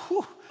go,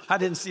 I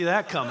didn't see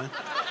that coming.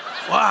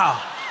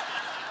 Wow.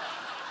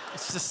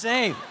 It's the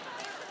same.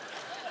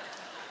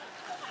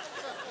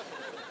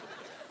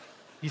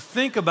 You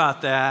think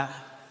about that,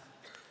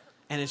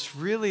 and it's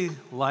really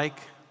like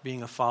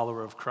being a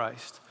follower of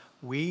Christ.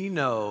 We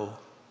know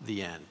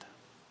the end.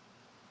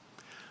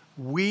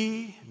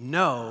 We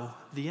know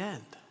the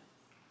end.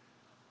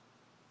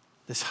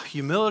 This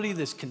humility,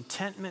 this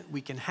contentment, we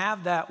can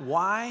have that.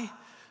 Why?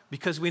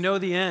 Because we know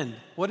the end.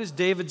 What does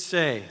David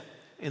say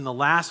in the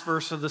last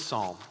verse of the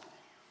psalm?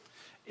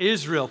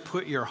 Israel,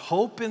 put your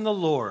hope in the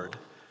Lord,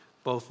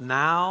 both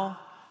now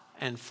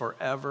and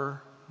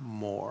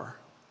forevermore.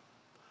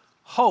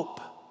 Hope.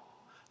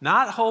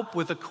 Not hope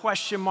with a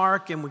question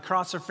mark and we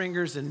cross our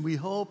fingers and we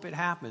hope it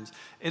happens.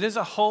 It is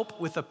a hope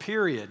with a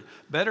period.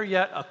 Better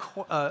yet,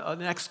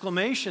 an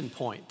exclamation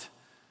point.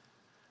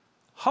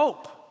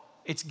 Hope.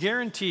 It's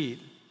guaranteed.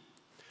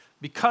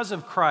 Because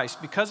of Christ,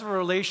 because of a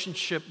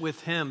relationship with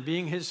him,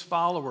 being his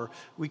follower,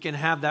 we can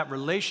have that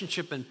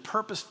relationship and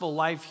purposeful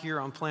life here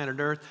on planet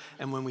Earth.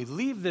 And when we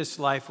leave this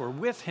life, we're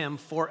with him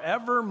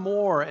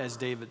forevermore, as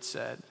David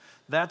said.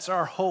 That's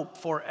our hope,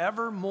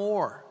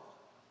 forevermore.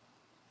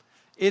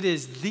 It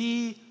is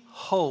the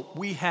hope.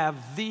 We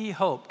have the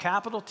hope.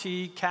 Capital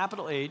T,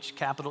 capital H,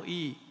 capital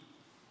E.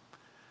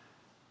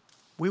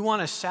 We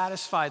want a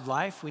satisfied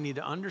life. We need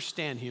to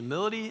understand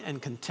humility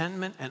and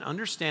contentment and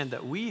understand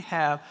that we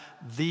have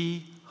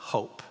the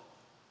hope.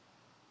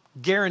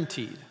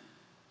 Guaranteed.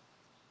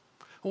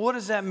 Well, what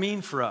does that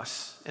mean for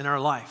us in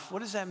our life? What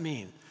does that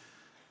mean?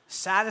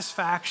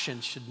 Satisfaction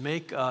should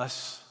make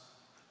us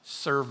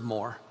serve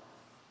more.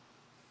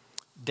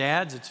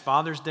 Dads, it's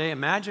Father's Day.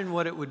 Imagine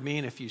what it would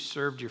mean if you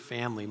served your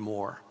family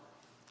more,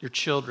 your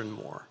children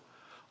more.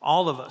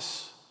 All of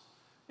us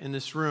in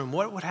this room,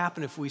 what would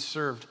happen if we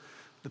served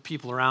the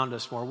people around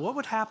us more? What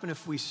would happen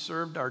if we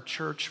served our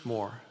church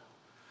more?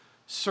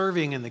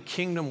 Serving in the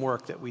kingdom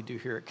work that we do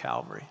here at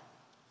Calvary.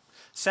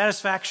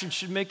 Satisfaction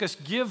should make us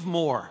give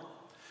more.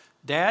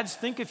 Dads,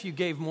 think if you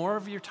gave more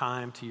of your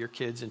time to your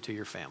kids and to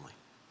your family,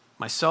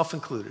 myself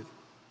included.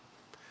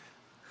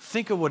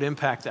 Think of what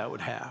impact that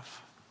would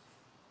have.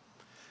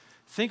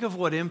 Think of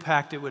what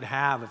impact it would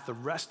have if the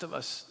rest of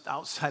us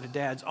outside of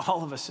dads,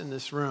 all of us in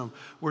this room,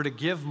 were to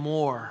give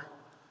more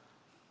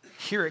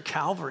here at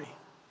Calvary.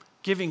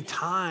 Giving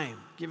time,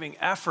 giving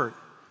effort,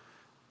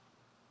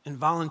 and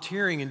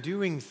volunteering and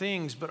doing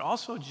things, but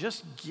also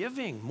just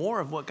giving more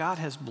of what God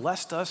has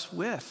blessed us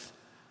with.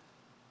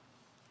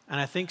 And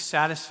I think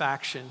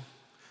satisfaction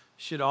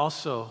should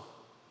also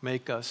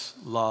make us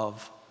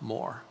love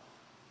more.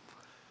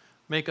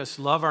 Make us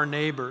love our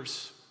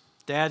neighbors.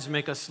 Dads,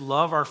 make us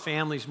love our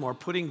families more,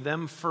 putting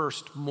them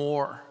first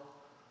more.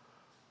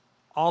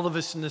 All of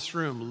us in this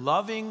room,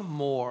 loving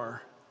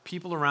more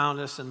people around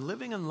us and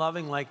living and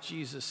loving like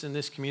Jesus in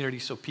this community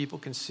so people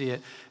can see it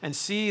and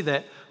see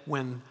that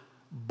when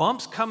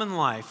bumps come in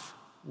life,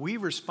 we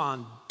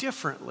respond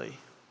differently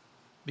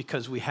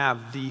because we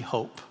have the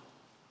hope.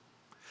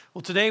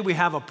 Well, today we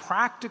have a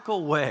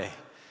practical way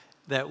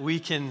that we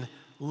can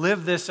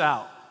live this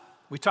out.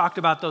 We talked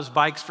about those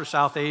bikes for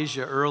South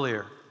Asia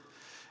earlier.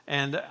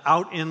 And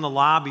out in the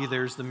lobby,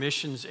 there's the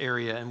missions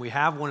area, and we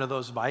have one of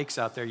those bikes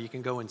out there. You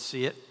can go and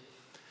see it.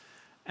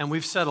 And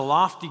we've set a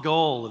lofty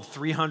goal of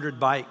 300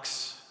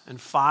 bikes and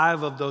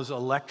 5 of those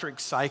electric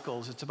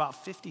cycles. It's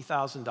about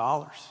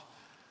 $50,000.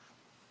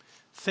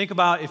 Think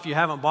about if you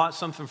haven't bought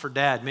something for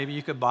dad, maybe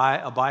you could buy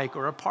a bike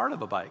or a part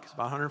of a bike. It's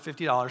about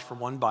 $150 for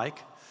one bike.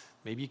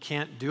 Maybe you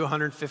can't do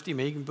 $150,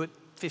 maybe you can put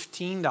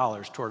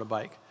 $15 toward a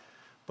bike.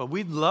 But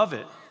we'd love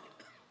it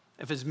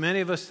if as many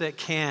of us that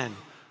can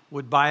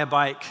would buy a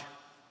bike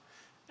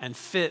and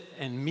fit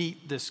and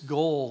meet this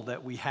goal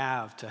that we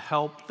have to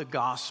help the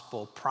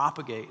gospel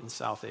propagate in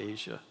South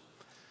Asia.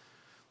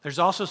 There's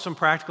also some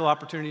practical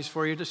opportunities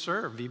for you to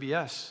serve.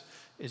 VBS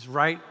is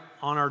right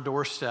on our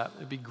doorstep.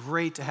 It'd be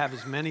great to have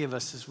as many of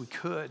us as we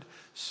could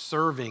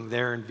serving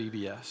there in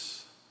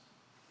VBS.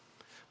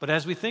 But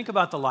as we think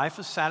about the life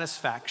of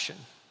satisfaction,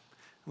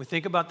 we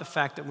think about the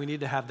fact that we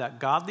need to have that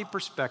godly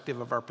perspective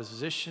of our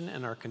position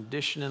and our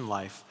condition in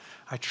life.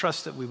 I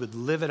trust that we would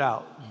live it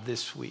out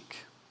this week.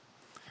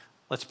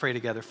 Let's pray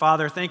together.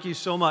 Father, thank you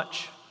so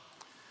much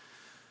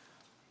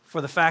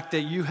for the fact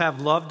that you have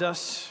loved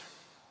us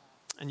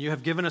and you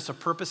have given us a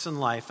purpose in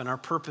life, and our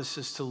purpose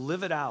is to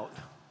live it out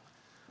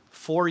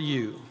for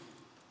you,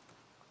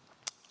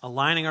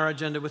 aligning our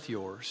agenda with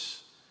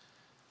yours.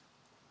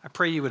 I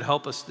pray you would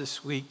help us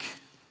this week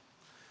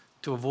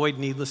to avoid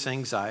needless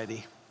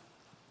anxiety.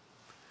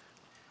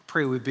 I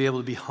pray we'd be able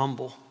to be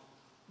humble.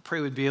 I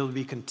pray we'd be able to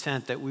be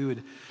content, that we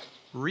would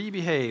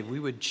rebehave, we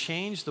would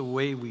change the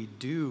way we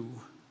do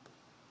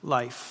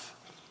life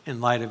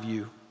in light of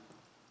you.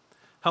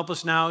 Help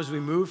us now as we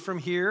move from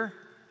here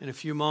in a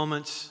few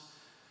moments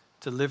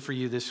to live for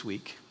you this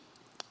week.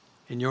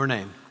 In your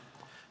name,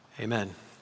 amen.